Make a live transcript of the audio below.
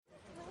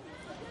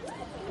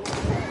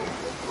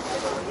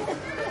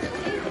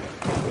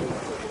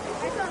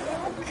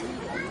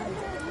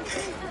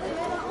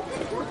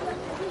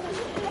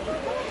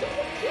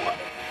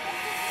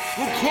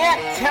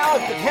can't tell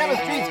if the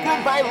chemistry's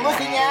good by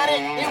looking at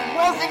it. It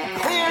wasn't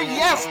clear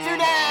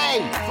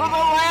yesterday. For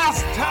the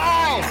last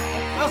time,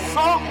 the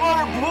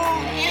saltwater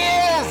pool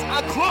is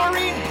a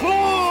chlorine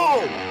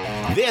pool.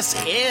 This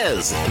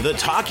is the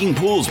Talking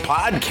Pools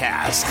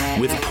podcast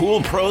with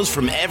pool pros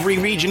from every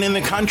region in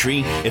the country.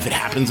 If it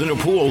happens in a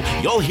pool,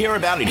 you'll hear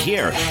about it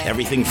here.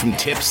 Everything from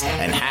tips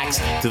and hacks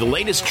to the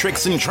latest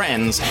tricks and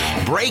trends.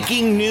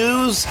 Breaking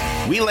news,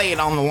 we lay it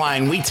on the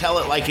line. We tell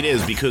it like it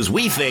is because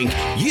we think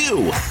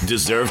you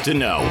deserve to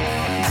know.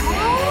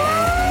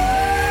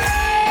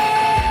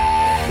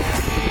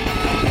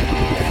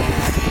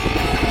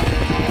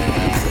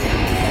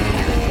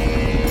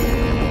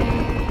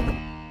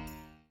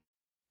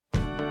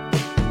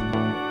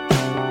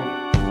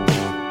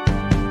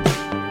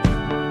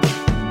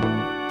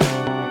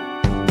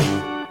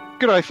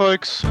 G'day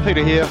folks,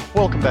 Peter here.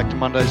 Welcome back to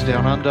Mondays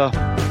Down Under on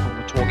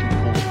the Talking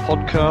Pools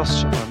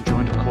podcast. I'm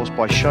joined of course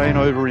by Shane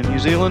over in New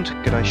Zealand.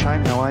 G'day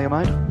Shane, how are you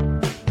mate?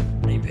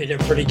 Hey Peter,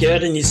 pretty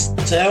good, and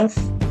yourself?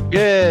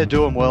 Yeah,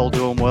 doing well.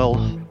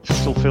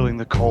 Still feeling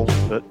the cold,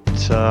 but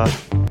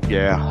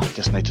I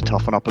just need to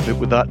toughen up a bit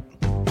with that.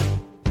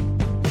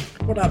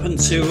 What happened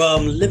to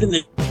living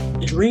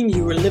the dream?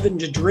 You were living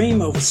the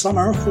dream over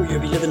summer. I thought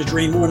you'd be living the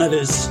dream when it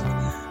is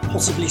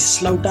possibly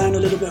slowed down a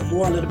little bit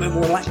more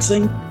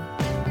relaxing.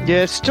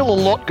 Yeah, still a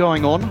lot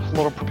going on. A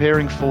lot of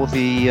preparing for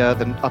the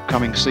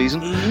upcoming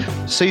season.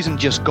 Mm-hmm. Season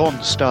just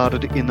gone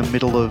started in the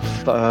middle of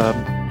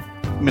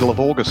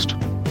August,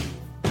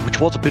 which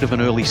was a bit of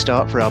an early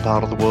start for our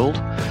part of the world,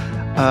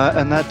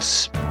 and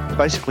that's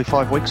basically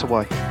 5 weeks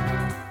away.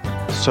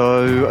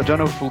 So I don't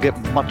know if we'll get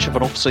much of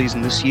an off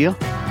season this year,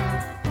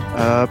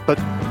 but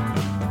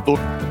look,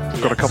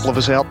 we've got a couple of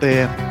us out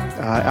there,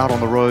 out on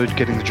the road,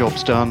 getting the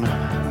jobs done.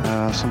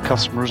 Some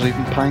customers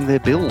even paying their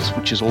bills,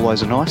 which is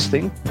always a nice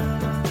thing.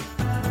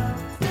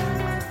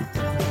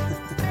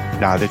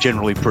 No, they're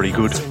generally pretty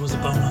good. It's always a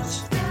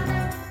bonus.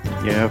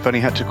 Yeah, I've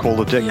only had to call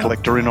the debt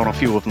collector in on a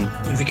few of them.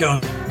 Have you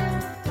got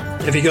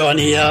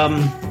any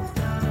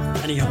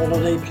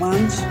holiday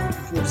plans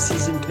before the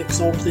season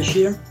kicks off this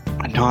year?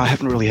 No, I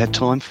haven't really had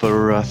time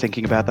for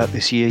thinking about that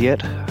this year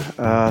yet.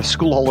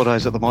 School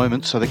holidays at the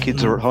moment, so the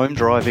kids are at home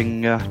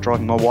driving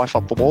my wife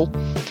up the wall.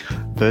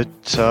 But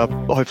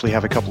hopefully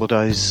have a couple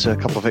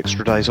of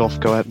extra days off,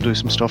 go out and do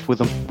some stuff with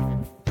them.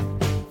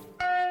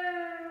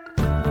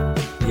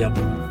 Yep.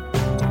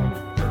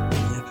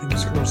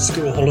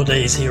 School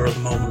holidays here at the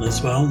moment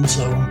as well,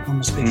 so I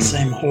must be the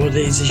same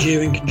holidays as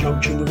you in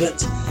conjunction with it.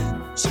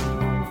 So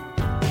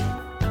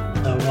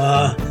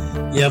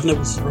I've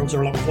noticed the roads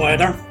are a lot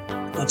quieter.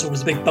 That's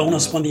always a big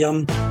bonus when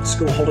the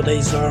school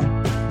holidays are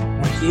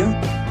here.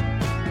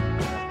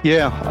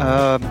 Yeah,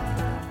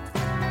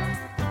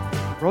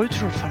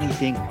 roads are a funny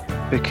thing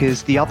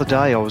because the other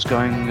day I was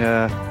going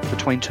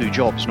between two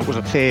jobs and it was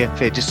a fair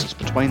distance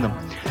between them.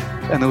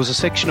 And there was a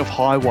section of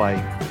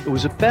highway. It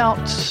was about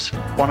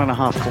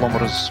 1.5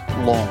 kilometres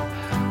long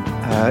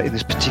in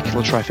this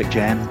particular traffic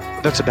jam.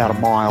 That's about a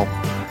mile.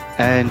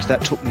 And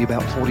that took me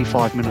about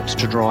 45 minutes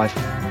to drive.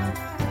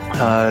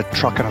 A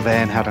truck and a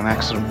van had an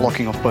accident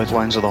blocking off both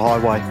lanes of the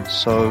highway.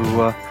 So,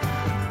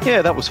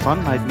 that was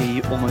fun. Made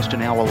me almost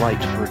an hour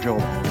late for a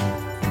job.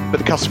 But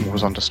the customer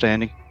was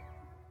understanding.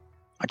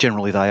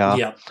 Generally they are.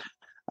 Yeah.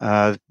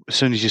 As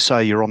soon as you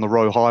say you're on the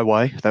Roe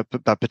Highway,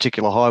 that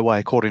particular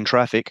highway caught in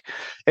traffic,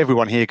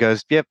 everyone here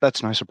goes, yep,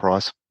 that's no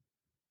surprise.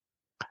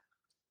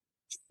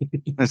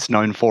 It's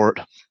known for it.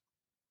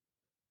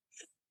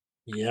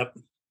 Yep.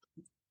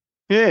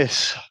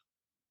 Yes.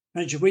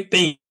 How's your week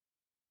been?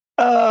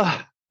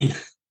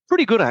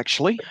 Pretty good,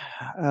 actually.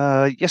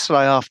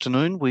 Yesterday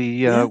afternoon,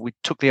 we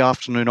took the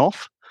afternoon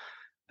off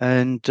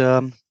and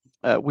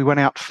we went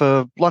out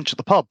for lunch at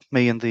the pub,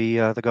 me and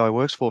the guy who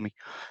works for me.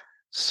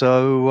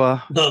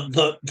 So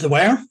the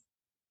where?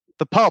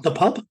 The pub. The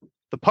pub?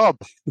 The pub.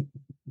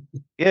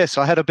 Yes,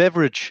 I had a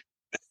beverage.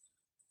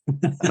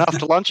 And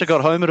after lunch, I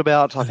got home at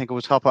about, I think it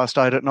was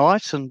 8:30 at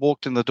night, and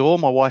walked in the door.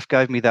 My wife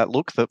gave me that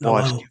look that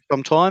wives give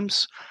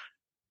sometimes.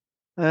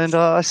 And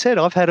I said,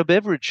 I've had a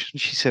beverage. And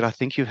she said, I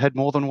think you've had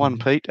more than one,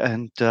 Pete.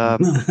 And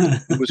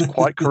it was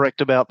quite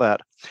correct about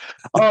that.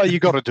 Oh, you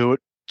got to do it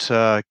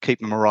to keep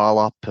the morale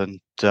up and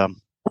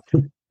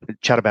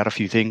chat about a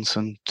few things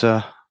and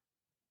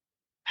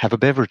have a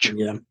beverage.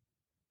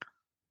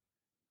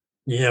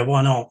 Yeah,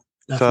 why not?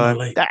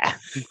 Definitely. So,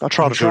 I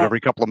try to do it every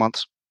couple of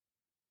months.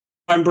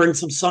 And bring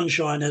some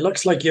sunshine. It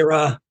looks like you're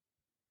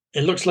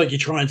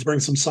trying to bring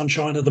some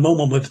sunshine at the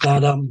moment with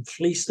that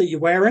fleece that you're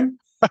wearing.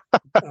 I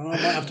might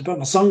have to put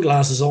my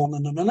sunglasses on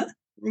in a minute.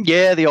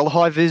 Yeah, the old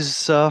high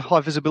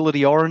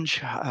visibility orange.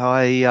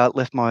 I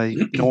left my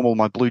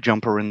blue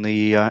jumper in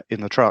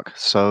the truck,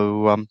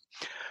 so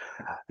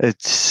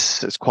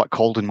it's quite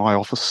cold in my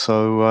office.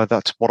 So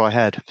that's what I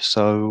had.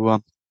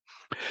 So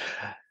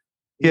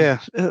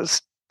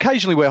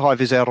occasionally wear high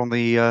vis out on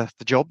the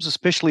jobs,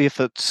 especially if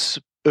it's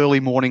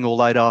early morning or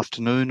late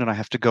afternoon and I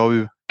have to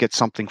go get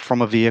something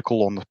from a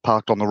vehicle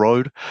parked on the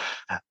road.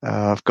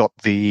 I've got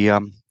the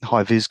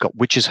high vis, got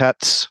witches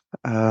hats,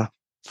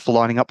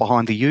 lining up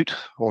behind the ute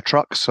or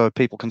truck so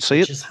people can see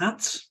Witches'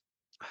 hats. it.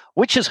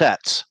 Witches'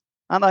 hats.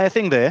 Aren't they a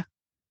thing there?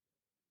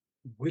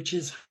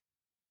 Witches'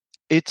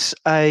 It's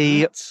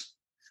a... hats.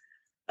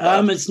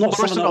 It's not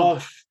something that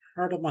I've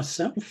heard of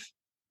myself.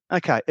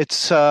 Okay,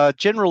 it's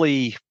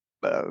generally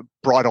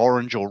bright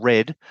orange or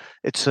red.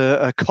 It's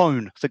a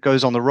cone that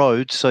goes on the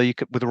road, so you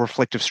could, with a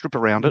reflective strip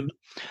around it.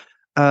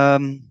 I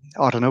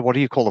don't know, what do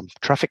you call them?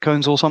 Traffic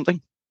cones or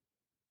something?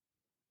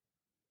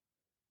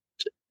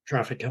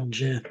 Traffic cones,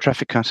 yeah.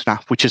 Traffic cones, no,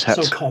 witches'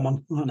 hats. So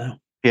common, I know.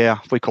 Yeah,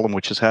 we call them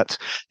witches' hats.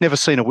 Never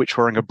seen a witch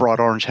wearing a bright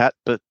orange hat,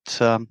 but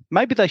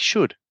maybe they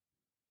should.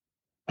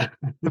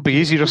 It'd be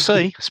easy to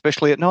see,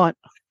 especially at night.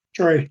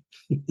 True.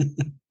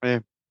 Yeah.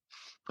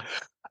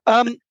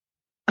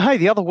 Hey,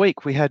 the other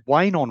week we had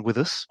Wayne on with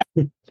us,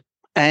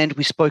 and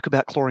we spoke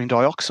about chlorine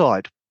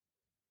dioxide.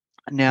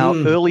 Now,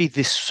 early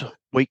this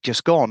week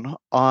just gone,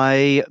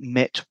 I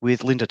met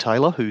with Linda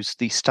Taylor, who's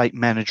the state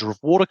manager of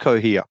Waterco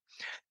here,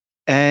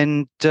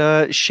 and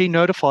she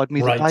notified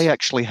me that they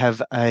actually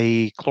have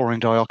a chlorine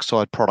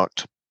dioxide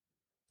product.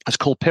 It's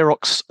called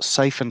Perox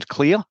Safe and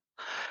Clear.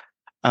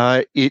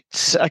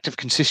 Its active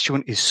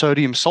constituent is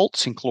sodium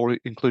salts,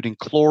 including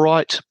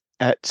chlorite,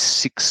 at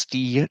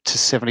 60 to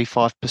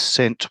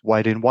 75%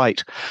 weight in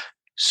weight.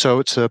 So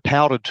it's a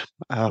powdered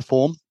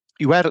form.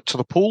 You add it to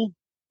the pool,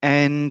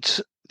 and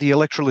the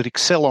electrolytic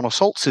cell on a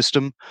salt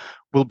system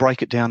will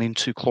break it down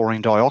into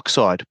chlorine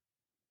dioxide.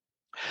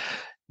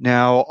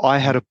 Now, I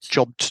had a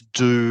job to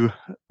do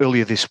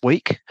earlier this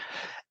week,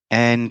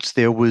 and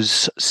there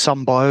was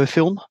some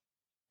biofilm,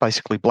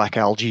 basically black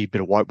algae,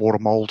 bit of whitewater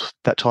mold,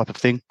 that type of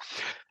thing,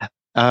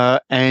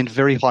 and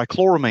very high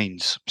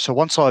chloramines. So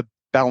once I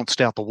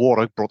balanced out the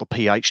water, brought the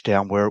pH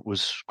down where it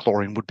was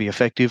chlorine would be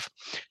effective,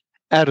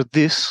 added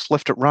this,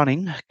 left it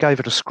running, gave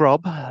it a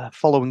scrub.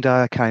 Following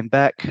day I came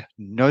back,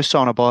 no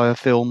sign of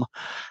biofilm,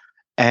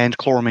 and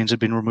chloramines had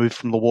been removed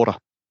from the water.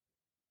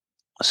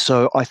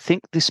 So I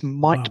think this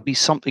might be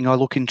something I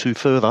look into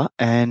further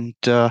and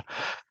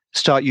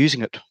start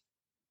using it,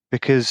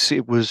 because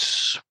it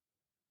was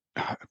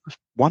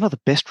one of the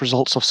best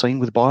results I've seen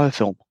with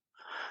biofilm.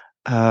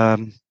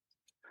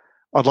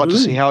 I'd like to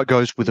see how it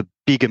goes with a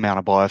big amount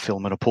of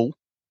biofilm in a pool,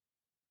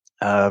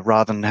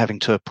 rather than having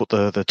to put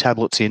the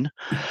tablets in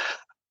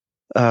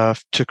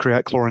to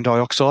create chlorine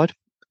dioxide.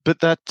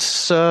 But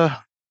that's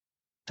a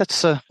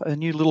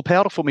new little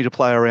powder for me to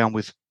play around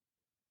with.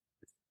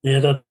 Yeah,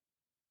 that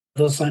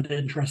does sound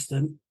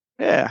interesting.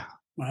 Yeah.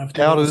 I have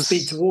to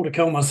speak to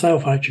Waterco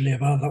myself, actually,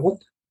 about that one.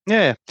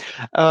 Yeah.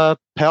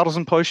 Powders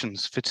and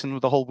potions fits in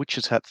with the whole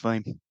witch's hat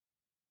theme.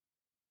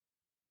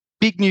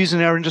 Big news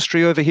in our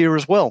industry over here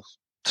as well.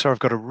 So I've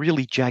got a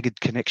really jagged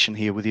connection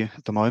here with you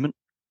at the moment.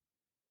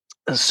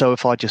 So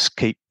if I just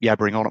keep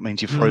yabbering on, it means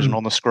you're frozen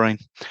on the screen.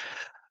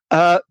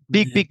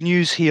 Big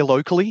news here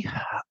locally.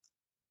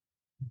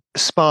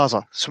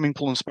 SPASA, Swimming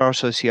Pool and Spa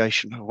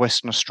Association of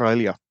Western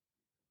Australia.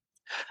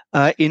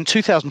 In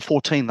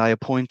 2014, they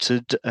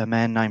appointed a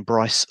man named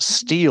Bryce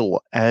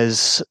Steele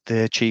as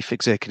their Chief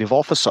Executive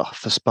Officer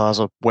for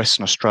SPASA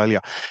Western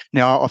Australia.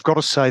 Now, I've got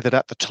to say that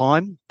at the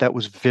time, that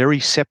was very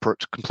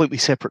separate, completely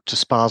separate to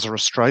SPASA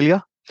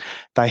Australia.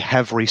 They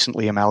have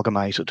recently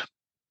amalgamated.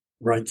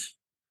 Right.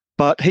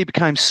 But he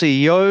became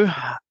CEO.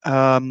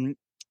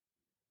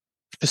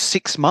 For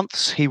 6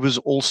 months, he was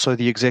also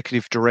the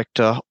executive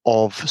director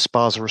of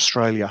SPASA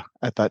Australia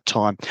at that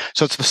time.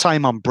 So it's the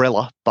same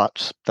umbrella,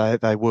 but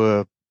they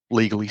were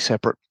legally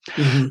separate.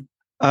 In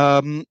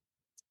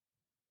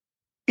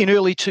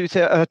early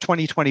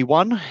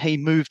 2021, he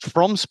moved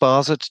from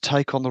SPASA to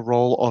take on the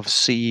role of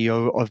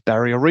CEO of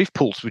Barrier Reef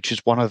Pools, which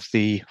is one of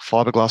the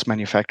fiberglass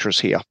manufacturers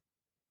here.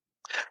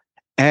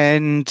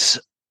 And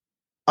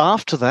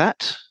after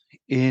that,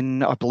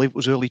 in, I believe it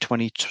was early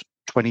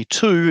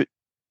 2022,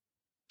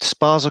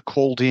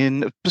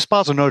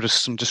 SPASA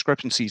noticed some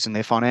discrepancies in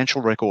their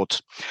financial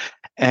records,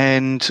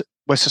 and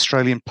West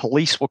Australian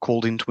Police were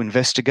called in to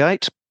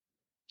investigate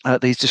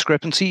these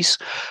discrepancies.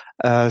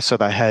 So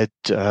they had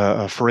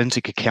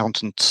forensic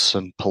accountants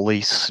and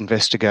police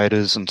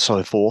investigators and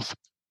so forth.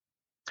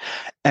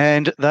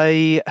 And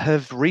they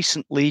have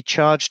recently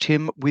charged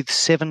him with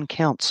 7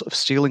 counts of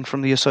stealing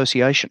from the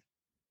association.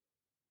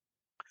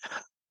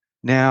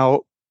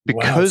 Now,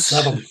 because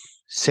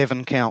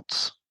 7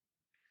 counts,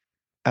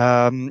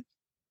 because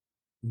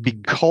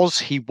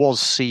he was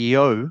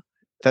CEO,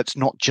 that's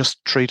not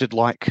just treated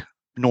like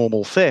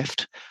normal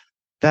theft.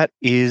 That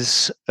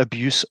is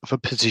abuse of a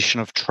position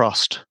of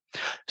trust.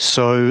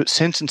 So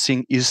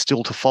sentencing is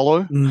still to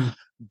follow,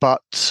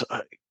 but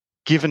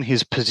given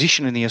his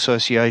position in the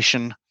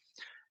association,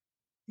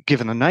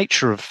 given the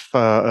nature of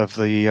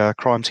the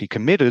crimes he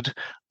committed,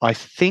 I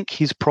think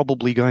he's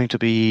probably going to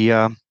be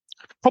have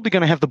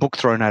the book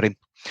thrown at him.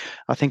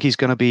 I think he's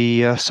going to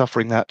be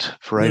suffering that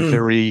for a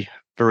very,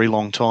 very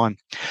long time.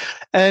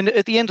 And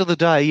at the end of the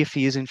day, if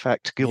he is in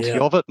fact guilty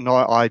of it, and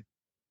I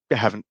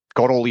haven't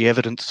got all the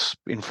evidence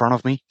in front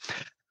of me,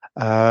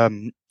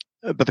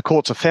 but the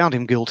courts have found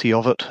him guilty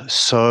of it.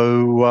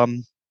 So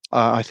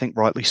I think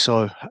rightly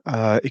so.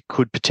 It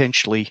could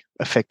potentially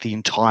affect the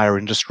entire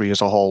industry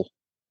as a whole.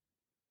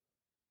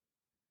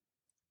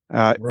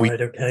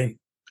 Okay.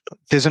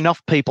 There's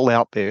enough people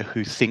out there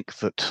who think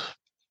that,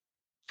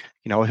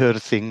 I heard a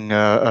thing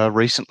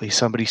recently.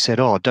 Somebody said,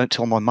 "Oh, don't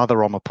tell my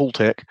mother I'm a pool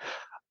tech.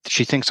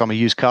 She thinks I'm a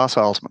used car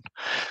salesman."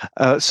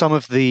 Some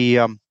of the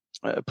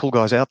pool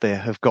guys out there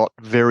have got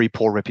very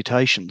poor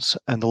reputations,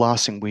 and the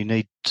last thing we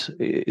need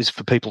is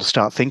for people to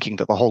start thinking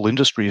that the whole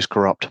industry is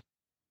corrupt.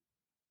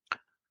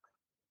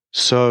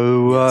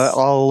 So Yes.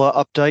 I'll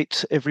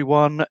update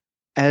everyone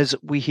as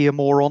we hear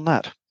more on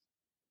that.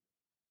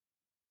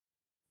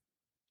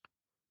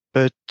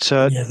 But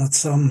yeah,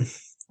 that's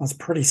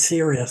pretty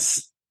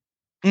serious.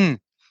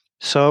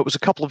 So it was a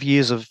couple of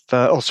years of,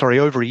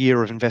 over a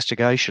year of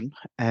investigation,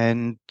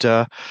 and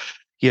the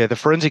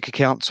forensic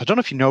accountants. I don't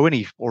know if you know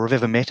any or have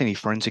ever met any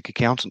forensic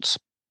accountants.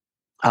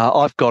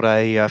 I've got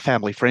a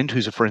family friend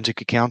who's a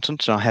forensic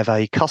accountant, and I have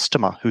a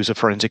customer who's a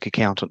forensic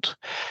accountant.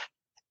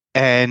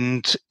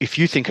 And if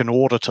you think an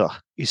auditor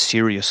is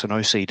serious and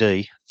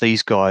OCD,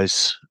 these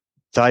guys,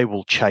 they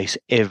will chase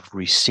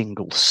every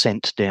single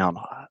cent down.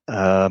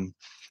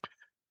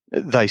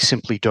 They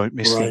simply don't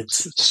miss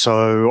things.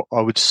 So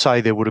I would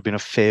say there would have been a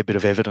fair bit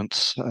of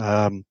evidence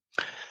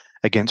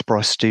against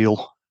Bryce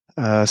Steele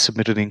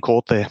submitted in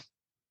court there.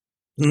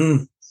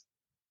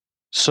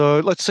 So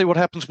let's see what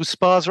happens with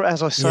Spaza.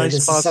 As I say,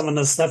 this is something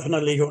that's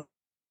definitely going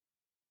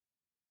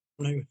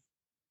to...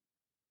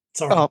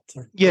 Sorry. I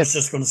was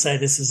just going to say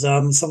this is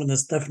something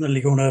that's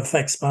definitely going to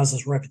affect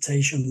Spaza's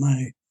reputation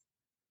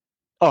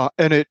now.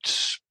 And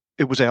it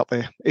was out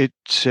there.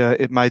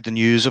 It made the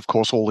news. Of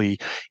course, all the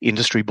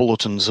industry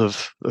bulletins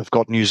have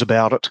got news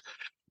about it.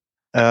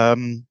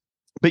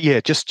 But yeah,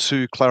 just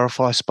to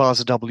clarify,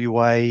 Spaza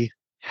WA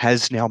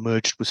has now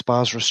merged with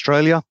Spaza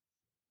Australia.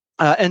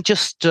 And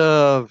just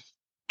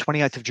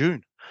 28th of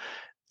June,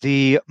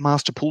 the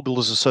Master Pool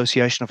Builders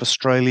Association of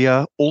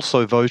Australia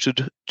also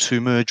voted to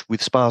merge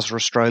with Spaza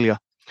Australia.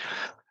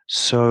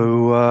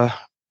 So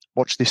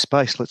watch this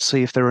space. Let's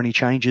see if there are any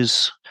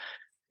changes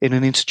in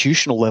an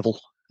institutional level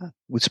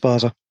with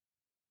Spaza.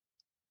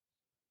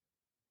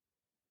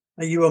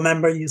 Are you a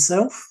member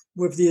yourself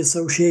with the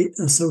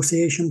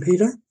association,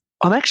 Peter?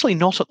 I'm actually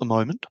not at the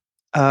moment.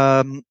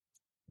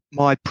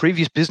 My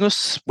previous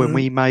business, when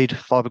we made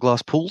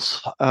fiberglass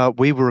pools,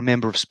 we were a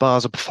member of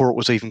Spaza before it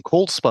was even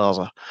called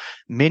Spaza.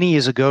 Many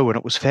years ago when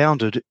it was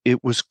founded,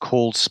 it was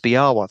called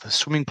SPIAWA, the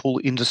Swimming Pool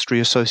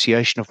Industry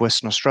Association of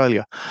Western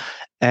Australia.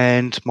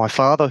 And my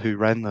father, who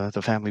ran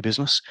the family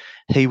business,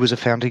 he was a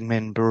founding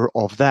member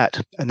of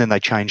that. And then they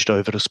changed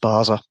over to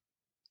Spaza.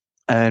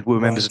 And we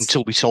were members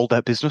until we sold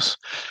that business.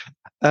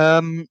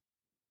 I've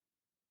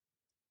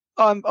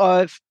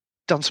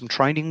done some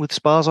training with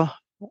Spaza.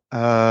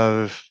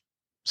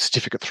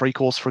 Certificate 3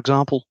 course, for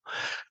example.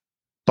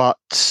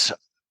 But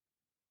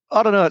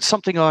I don't know, it's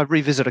something I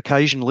revisit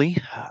occasionally.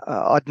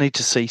 I'd need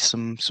to see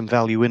some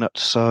value in it.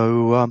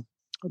 So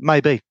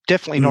maybe.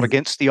 Definitely not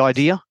against the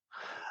idea,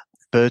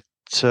 but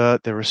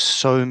there are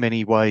so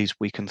many ways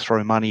we can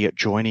throw money at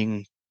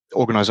joining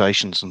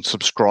organizations and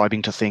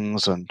subscribing to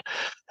things. And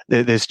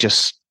there's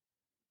just,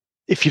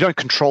 if you don't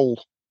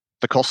control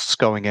the costs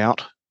going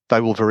out,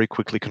 they will very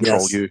quickly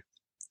control you.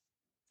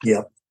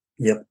 Yep.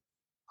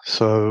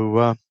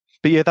 So...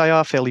 but yeah, they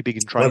are fairly big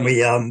in training.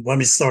 When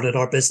we started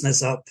our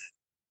business up,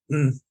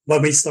 we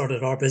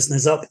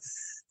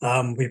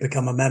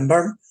become a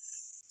member.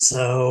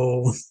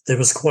 So there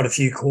was quite a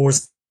few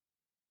courses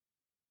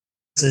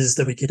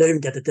that we could do and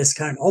get a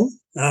discount on.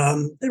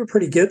 They were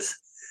pretty good.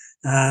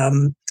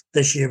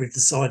 This year we've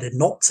decided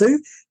not to,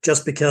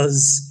 just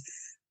because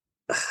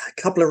a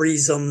couple of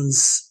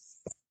reasons.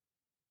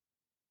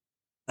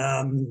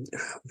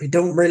 We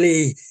don't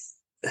really...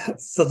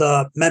 For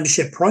the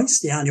membership price,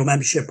 the annual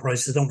membership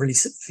price, I don't really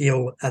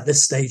feel at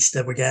this stage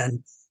that we're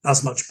getting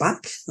as much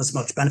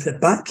benefit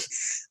back.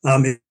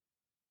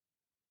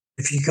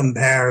 If you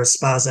compare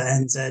Spaza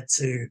NZ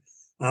to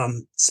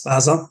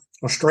Spaza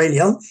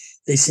Australia,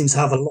 they seem to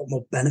have a lot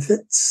more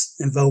benefits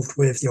involved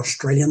with the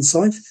Australian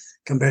side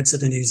compared to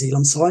the New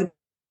Zealand side.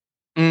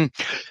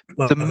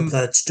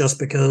 That's just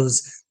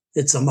because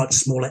it's a much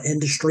smaller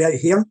industry out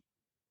here.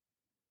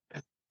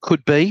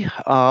 Could be.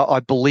 I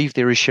believe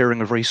there is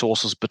sharing of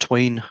resources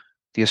between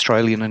the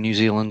Australian and New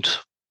Zealand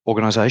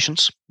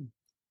organisations.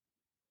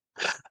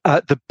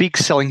 The big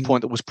selling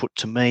point that was put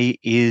to me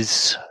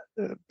is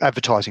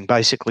advertising,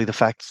 basically the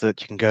fact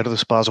that you can go to the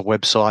Spaza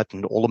website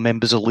and all the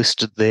members are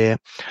listed there.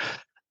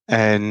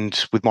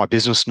 And with my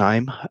business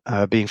name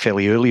being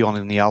fairly early on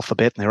in the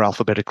alphabet and they're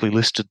alphabetically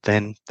listed,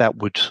 then that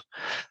would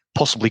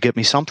possibly get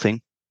me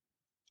something.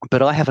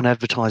 But I haven't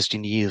advertised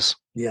in years.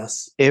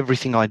 Yes.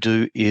 Everything I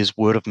do is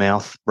word of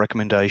mouth,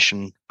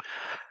 recommendation.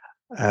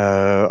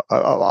 I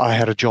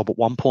had a job at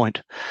one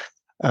point.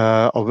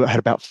 I had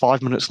about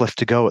 5 minutes left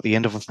to go at the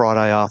end of a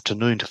Friday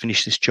afternoon to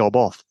finish this job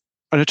off.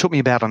 And it took me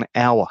about an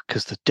hour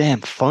because the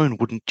damn phone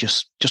wouldn't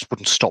just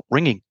wouldn't stop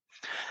ringing.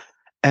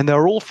 And they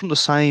were all from the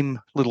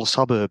same little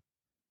suburb.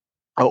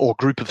 or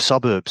group of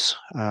suburbs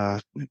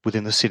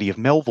within the city of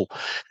Melville.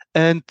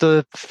 And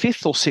the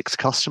fifth or sixth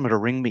customer to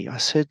ring me, I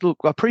said, look,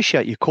 I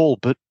appreciate your call,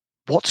 but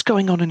what's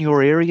going on in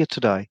your area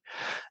today?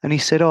 And he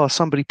said, oh,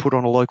 somebody put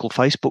on a local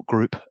Facebook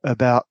group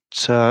about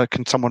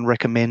can someone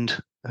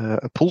recommend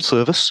a pool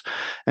service,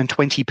 and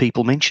 20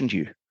 people mentioned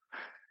you.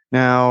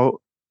 Now,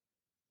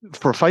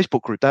 for a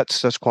Facebook group,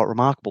 that's quite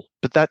remarkable.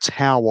 But that's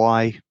how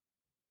I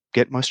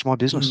get most of my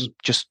business,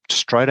 just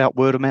straight out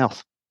word of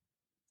mouth.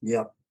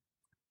 Yeah.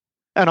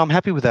 And I'm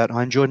happy with that.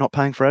 I enjoy not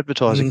paying for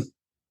advertising.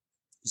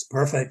 It's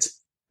perfect.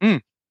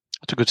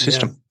 It's a good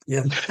system.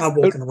 Yeah. I'm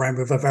walking around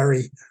with a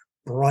very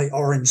bright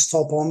orange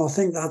top on. I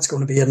think that's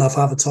going to be enough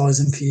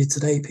advertising for you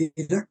today,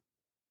 Peter.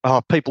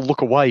 Oh, people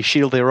look away,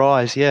 shield their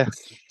eyes. Yeah.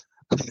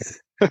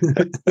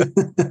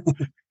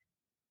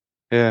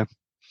 Yeah.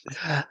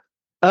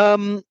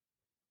 One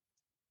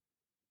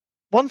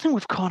thing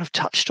we've kind of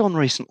touched on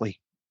recently,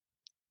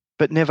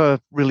 but never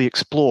really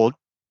explored,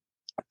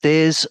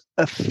 there's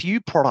a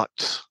few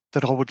products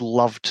that I would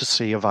love to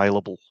see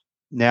available.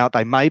 Now,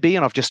 they may be,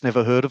 and I've just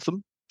never heard of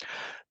them,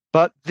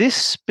 but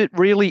this bit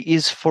really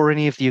is for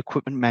any of the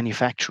equipment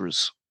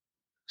manufacturers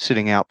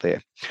sitting out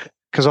there,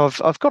 because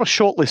I've got a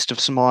short list of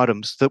some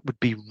items that would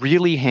be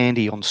really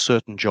handy on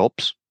certain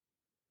jobs.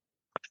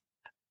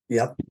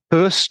 Yep.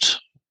 First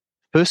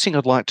thing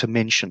I'd like to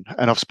mention,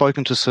 and I've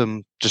spoken to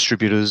some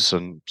distributors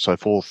and so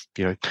forth,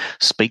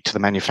 speak to the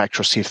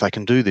manufacturer, see if they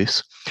can do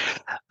this.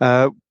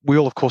 We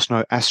all, of course,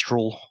 know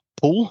Astral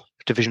Pool,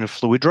 division of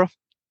Fluidra.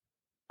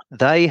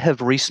 They have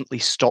recently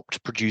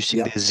stopped producing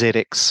their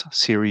ZX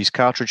series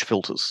cartridge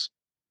filters.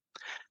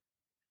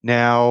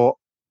 Now,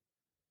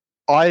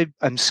 I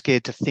am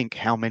scared to think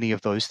how many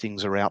of those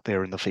things are out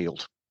there in the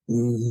field.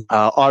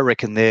 I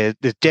reckon they're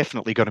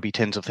definitely going to be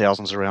tens of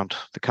thousands around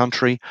the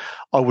country.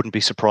 I wouldn't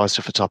be surprised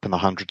if it's up in the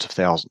hundreds of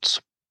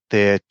thousands.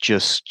 They're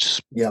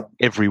just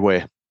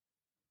everywhere.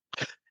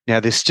 Now,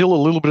 there's still a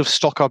little bit of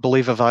stock, I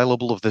believe,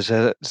 available of the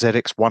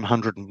ZX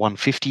 100 and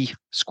 150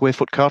 square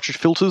foot cartridge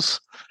filters.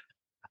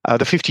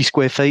 The 50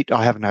 square feet,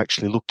 I haven't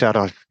actually looked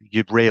at.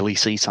 You'd rarely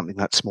see something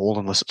that small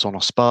unless it's on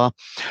a spa.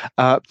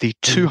 The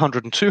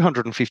 200 and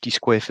 250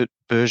 square foot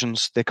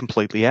versions, they're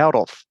completely out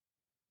of.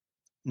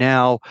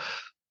 Now,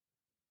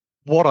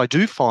 what I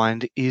do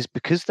find is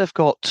because they've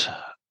got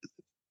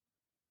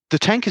the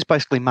tank is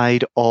basically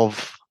made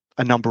of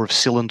a number of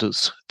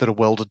cylinders that are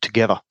welded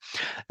together,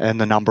 and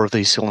the number of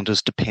these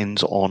cylinders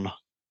depends on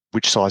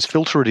which size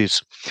filter it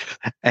is.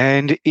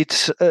 And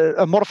it's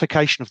a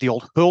modification of the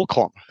old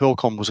Hurlcon.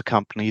 Hurlcon was a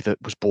company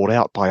that was bought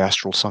out by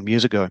Astral some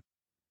years ago.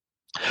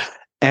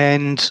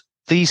 And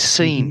these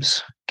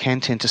seams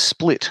can tend to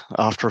split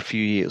after a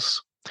few years.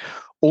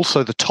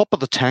 Also, the top of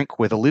the tank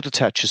where the lid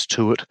attaches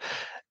to it,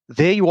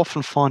 there you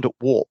often find it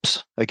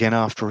warps again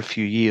after a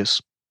few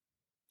years.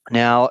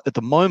 Now, at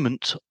the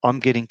moment, I'm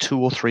getting 2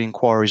 or 3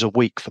 inquiries a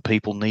week for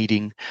people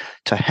needing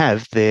to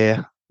have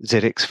their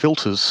ZX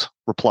filters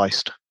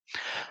replaced,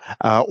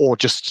 or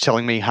just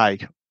telling me,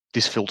 hey,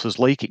 this filter's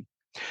leaking.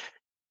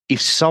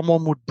 If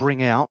someone would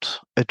bring out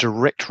a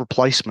direct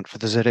replacement for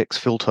the ZX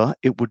filter,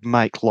 it would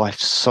make life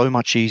so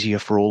much easier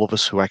for all of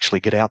us who actually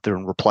get out there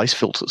and replace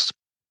filters.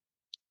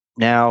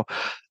 Now,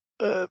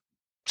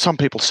 some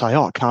people say,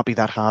 oh, it can't be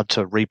that hard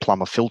to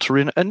replumb a filter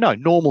in. And no,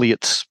 normally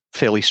it's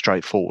fairly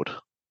straightforward.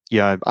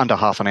 Under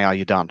half an hour,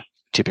 you're done,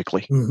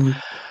 typically.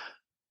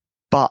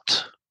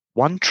 But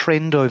one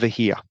trend over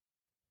here,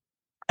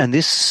 and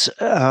this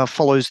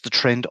follows the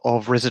trend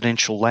of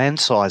residential land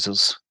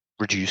sizes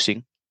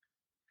reducing.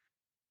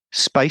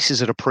 Space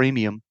is at a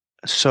premium,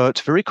 so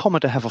it's very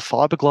common to have a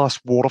fiberglass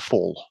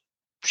waterfall,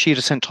 shear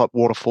descent type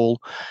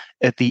waterfall,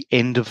 at the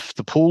end of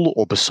the pool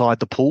or beside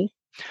the pool,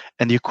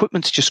 and the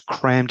equipment's just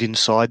crammed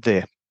inside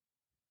there.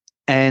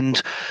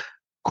 And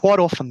quite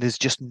often there's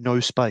just no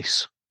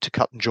space to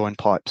cut and join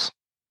pipes.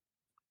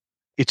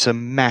 It's a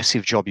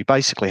massive job. You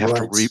basically have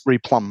to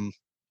replumb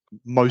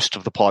most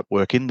of the pipe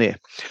work in there.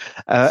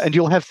 And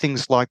you'll have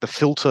things like the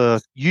filter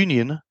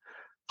union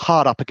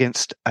hard up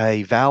against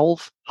a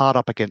valve, hard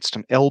up against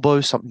an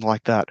elbow, something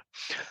like that.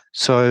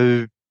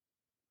 So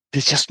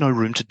there's just no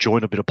room to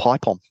join a bit of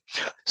pipe on.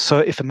 So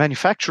if a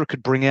manufacturer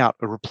could bring out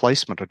a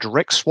replacement, a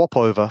direct swap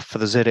over for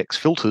the ZX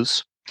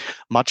filters,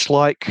 much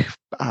like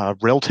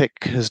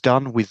Reltec has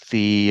done with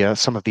the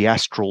some of the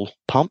Astral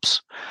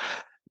pumps,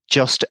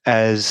 just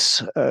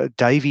as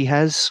Davey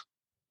has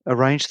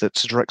arranged,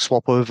 that's a direct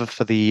swap over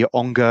for the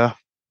Onga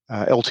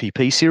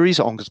LTP series,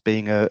 Onga's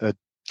being a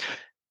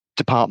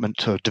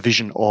department or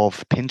division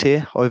of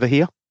Pentair over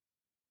here,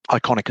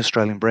 iconic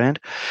Australian brand.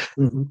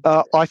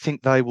 I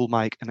think they will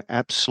make an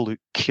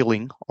absolute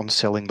killing on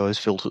selling those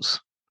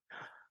filters.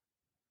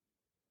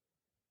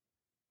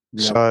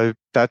 So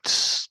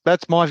that's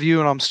my view,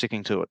 and I'm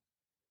sticking to it.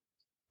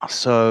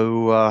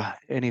 So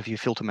any of you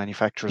filter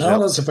manufacturers out,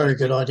 that's a very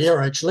good idea,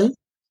 actually.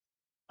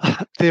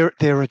 There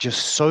are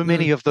just so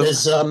many of them.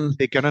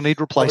 They're going to need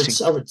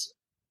replacing.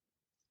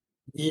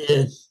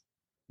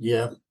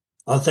 Yeah.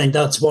 I think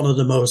that's one of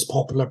the most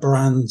popular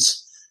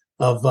brands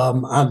of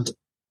and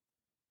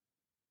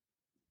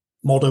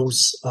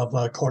models of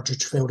a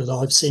cartridge filter that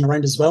I've seen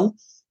around as well.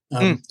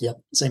 Yeah,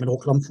 same in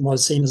Auckland from what I've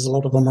seen. There's a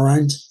lot of them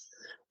around.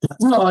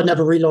 I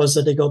never realised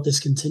that they got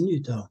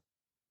discontinued though.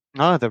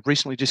 No, they've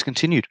recently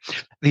discontinued.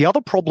 The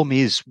other problem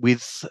is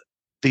with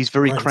these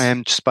very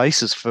crammed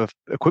spaces for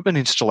equipment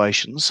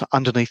installations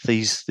underneath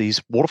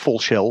these waterfall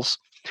shells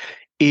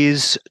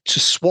is to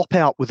swap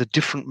out with a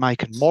different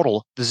make and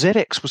model. The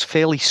ZX was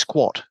fairly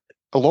squat.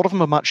 A lot of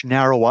them are much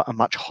narrower and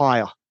much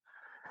higher.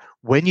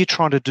 When you're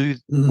trying to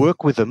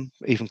work with them,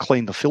 even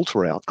clean the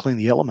filter out, clean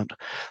the element,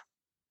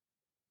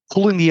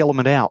 pulling the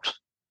element out,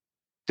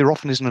 there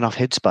often isn't enough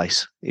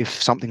headspace if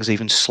something's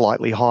even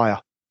slightly higher.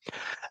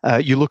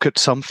 You look at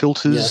some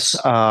filters.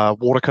 Yes.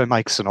 Waterco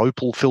makes an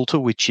opal filter,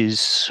 which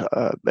is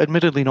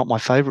admittedly not my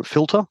favorite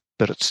filter,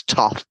 but it's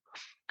tough.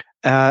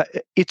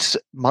 It's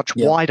much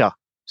wider,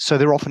 so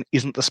there often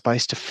isn't the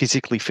space to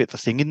physically fit the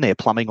thing in there,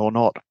 plumbing or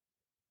not.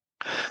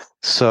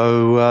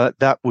 So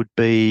that would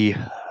be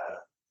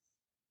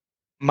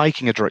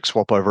making a direct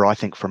swap over, I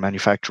think, for a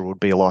manufacturer would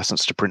be a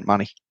license to print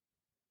money.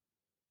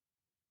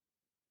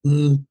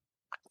 I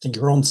think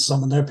you're on to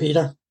something there,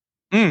 Peter.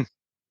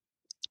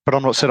 But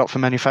I'm not set up for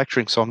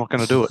manufacturing, so I'm not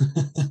going to do it.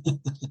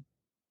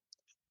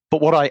 But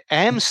what I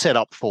am set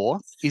up for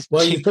is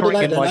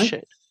tinkering in my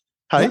shed.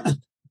 Hey?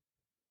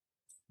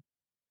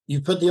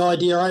 You put the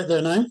idea out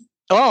there now?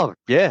 Oh,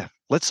 yeah.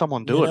 Let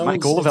someone do it.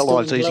 Make all of our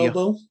lives easier.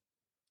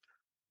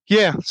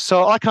 Yeah,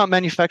 so I can't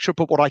manufacture it,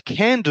 but what I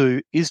can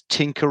do is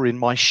tinker in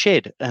my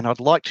shed, and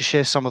I'd like to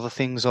share some of the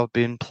things I've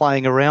been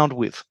playing around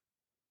with.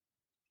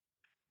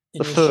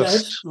 In the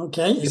shed?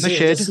 Okay. In the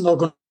shed. It's not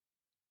going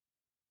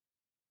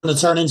to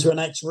turn into an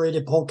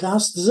X-rated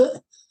podcast, is it?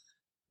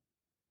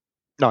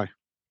 No,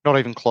 not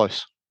even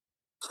close.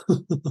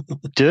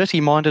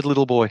 Dirty-minded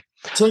little boy.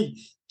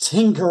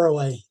 Tinker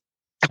away.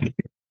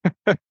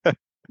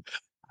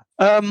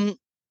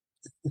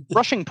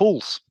 Brushing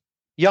pools.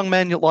 Young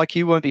man like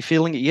you won't be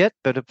feeling it yet,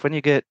 but when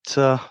you get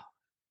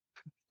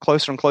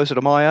closer and closer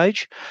to my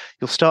age,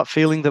 you'll start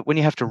feeling that when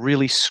you have to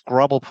really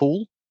scrub a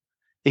pool,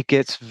 it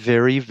gets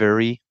very,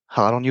 very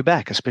hard on your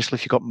back, especially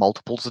if you've got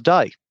multiples a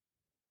day.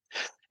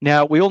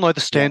 Now, we all know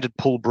the standard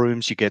pool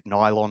brooms. You get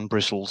nylon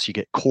bristles, you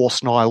get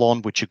coarse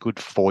nylon, which are good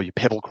for your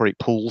Pebble Creek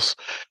pools,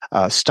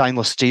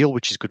 stainless steel,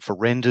 which is good for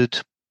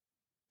rendered,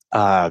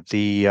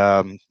 the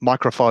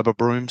microfiber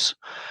brooms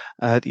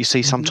that you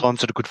see sometimes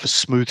that are good for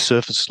smooth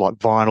surfaces like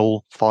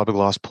vinyl,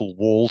 fiberglass pool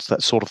walls,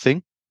 that sort of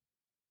thing.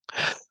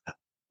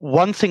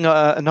 One thing,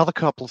 another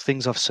couple of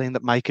things I've seen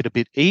that make it a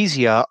bit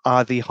easier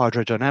are the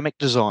hydrodynamic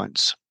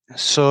designs.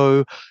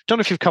 So, don't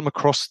know if you've come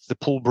across the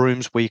pool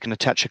brooms where you can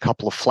attach a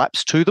couple of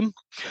flaps to them.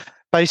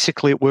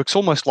 Basically, it works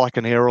almost like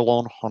an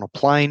aerolon on a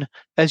plane.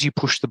 As you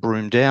push the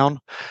broom down,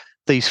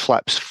 these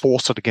flaps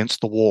force it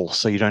against the wall,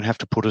 so you don't have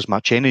to put as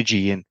much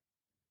energy in.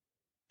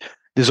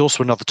 There's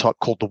also another type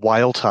called the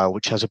whale tail,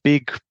 which has a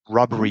big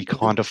rubbery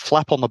kind of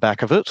flap on the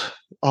back of it.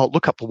 Oh,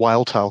 look up the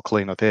whale tail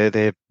cleaner.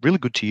 They're really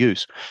good to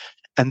use.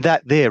 And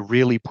that there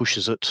really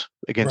pushes it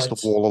against the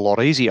wall a lot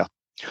easier.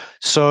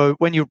 So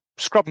when you're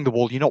scrubbing the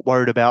wall, you're not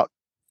worried about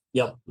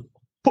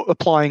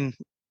applying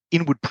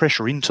inward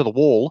pressure into the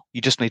wall.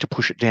 You just need to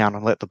push it down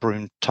and let the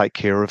broom take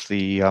care of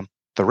the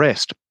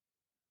rest.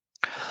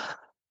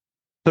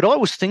 But I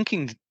was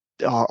thinking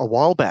a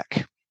while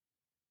back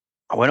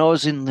when I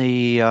was in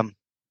the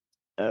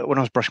when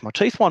I was brushing my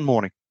teeth one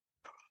morning,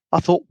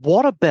 I thought,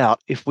 what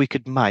about if we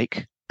could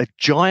make a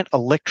giant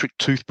electric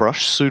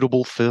toothbrush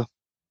suitable for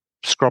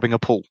scrubbing a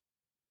pool?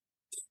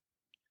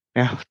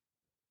 Now,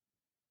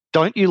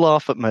 don't you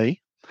laugh at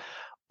me.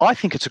 I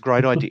think it's a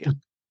great idea.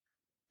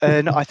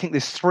 And I think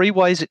there's 3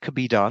 ways it could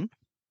be done.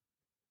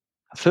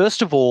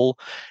 First of all,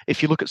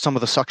 if you look at some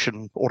of the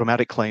suction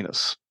automatic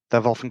cleaners,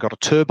 they've often got a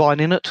turbine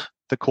in it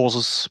that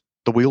causes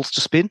the wheels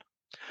to spin.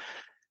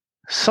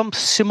 Some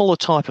similar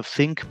type of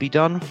thing could be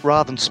done.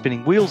 Rather than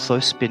spinning wheels, though,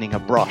 spinning a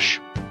brush.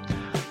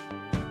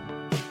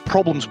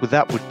 Problems with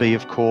that would be,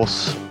 of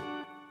course,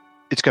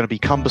 it's going to be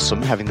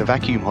cumbersome having the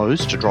vacuum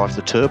hose to drive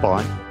the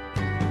turbine.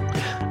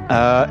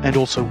 And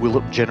also, will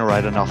it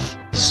generate enough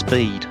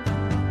speed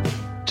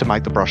to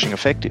make the brushing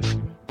effective?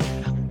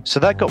 So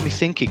that got me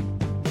thinking,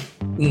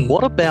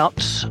 what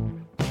about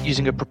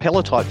using a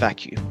propeller-type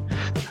vacuum?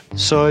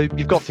 So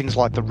you've got things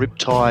like the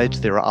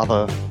Riptide. There are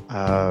other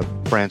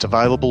brands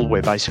available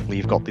where basically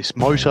you've got this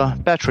motor,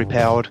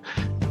 battery-powered,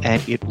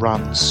 and it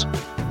runs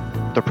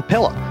the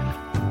propeller.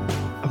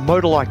 A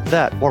motor like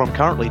that, what I'm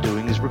currently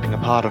doing is ripping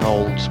apart an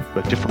old,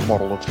 different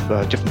model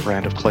of different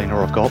brand of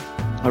cleaner I've got.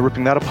 I'm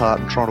ripping that apart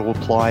and trying to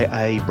apply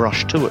a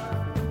brush to it.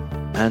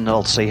 And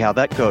I'll see how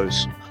that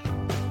goes.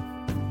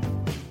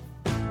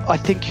 I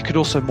think you could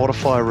also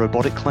modify a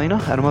robotic cleaner,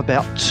 and I'm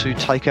about to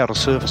take out of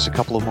service a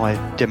couple of my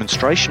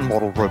demonstration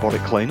model robotic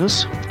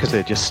cleaners because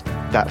they're just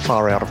that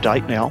far out of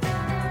date now.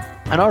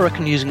 And I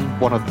reckon using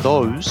one of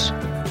those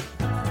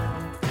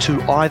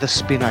to either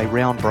spin a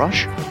round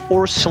brush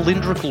or a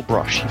cylindrical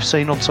brush. You've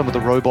seen on some of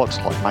the robots,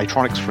 like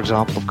Matronics, for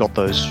example, have got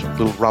those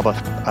little rubber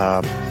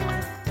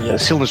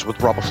cylinders with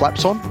rubber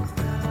flaps on.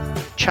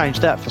 Change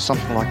that for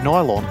something like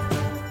nylon,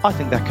 I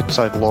think that could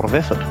save a lot of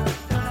effort.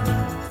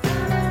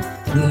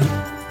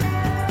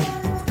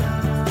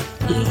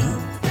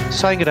 Yeah.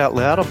 Saying it out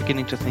loud, I'm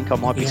beginning to think I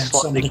might be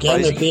slightly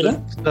crazy.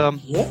 But,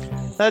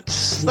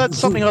 that's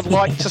something I'd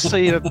like to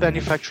see a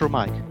manufacturer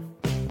make.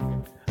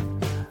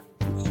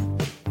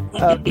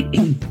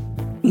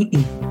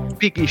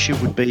 Big issue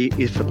would be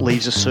if it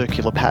leaves a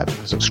circular pattern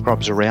as it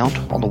scrubs around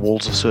on the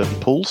walls of certain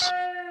pools.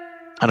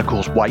 And of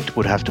course, weight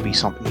would have to be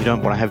something. You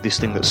don't want to have this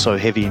thing that's so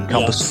heavy and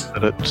cumbersome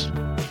that it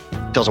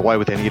does away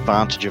with any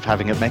advantage of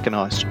having it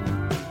mechanised.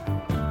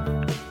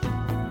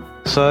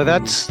 So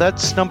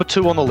that's number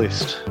 2 on the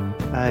list.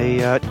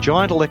 A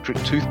giant electric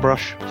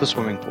toothbrush for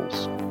swimming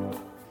pools.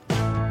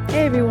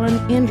 Hey everyone,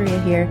 Andrea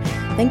here.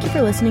 Thank you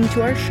for listening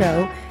to our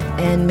show,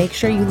 and make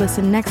sure you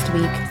listen next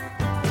week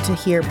to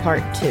hear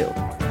part 2.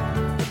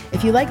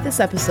 If you like this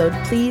episode,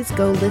 please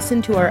go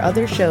listen to our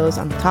other shows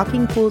on the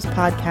Talking Pools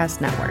Podcast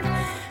Network.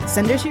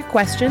 Send us your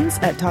questions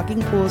at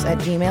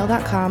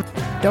talkingpools@gmail.com.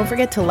 Don't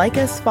forget to like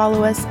us,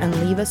 follow us, and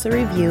leave us a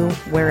review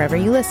wherever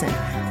you listen.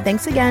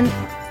 Thanks again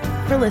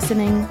for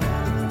listening,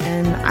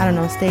 and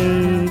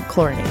stay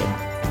chlorinated.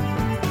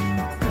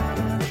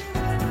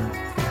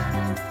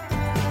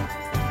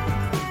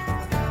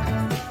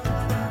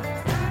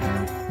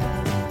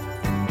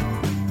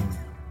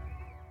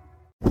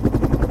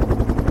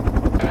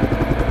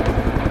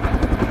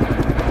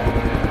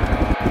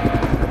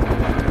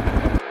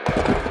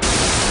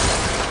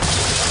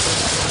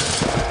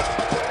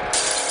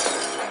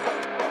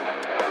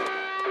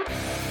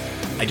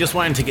 I just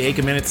wanted to take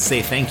a minute to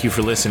say thank you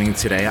for listening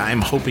today.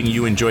 I'm hoping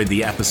you enjoyed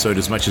the episode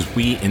as much as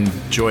we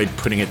enjoyed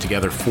putting it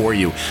together for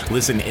you.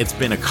 Listen, it's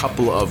been a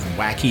couple of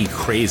wacky,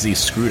 crazy,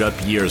 screwed up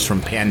years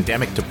from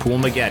pandemic to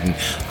Poolmageddon.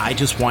 I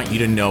just want you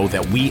to know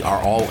that we are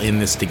all in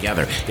this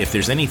together. If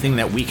there's anything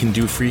that we can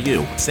do for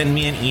you, send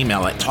me an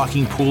email at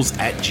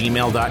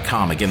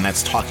talkingpools@gmail.com. Again,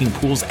 that's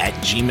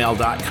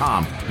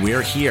talkingpools@gmail.com.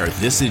 We're here.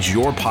 This is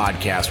your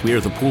podcast. We are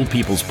the Pool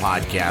People's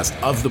Podcast,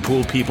 of the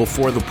Pool People,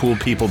 for the Pool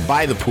People,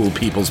 by the Pool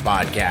People's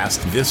Podcast.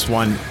 This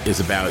one is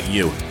about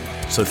you.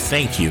 So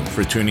thank you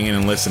for tuning in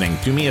and listening.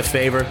 Do me a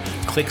favor,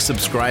 click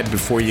subscribe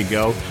before you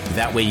go.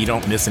 That way you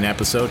don't miss an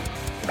episode.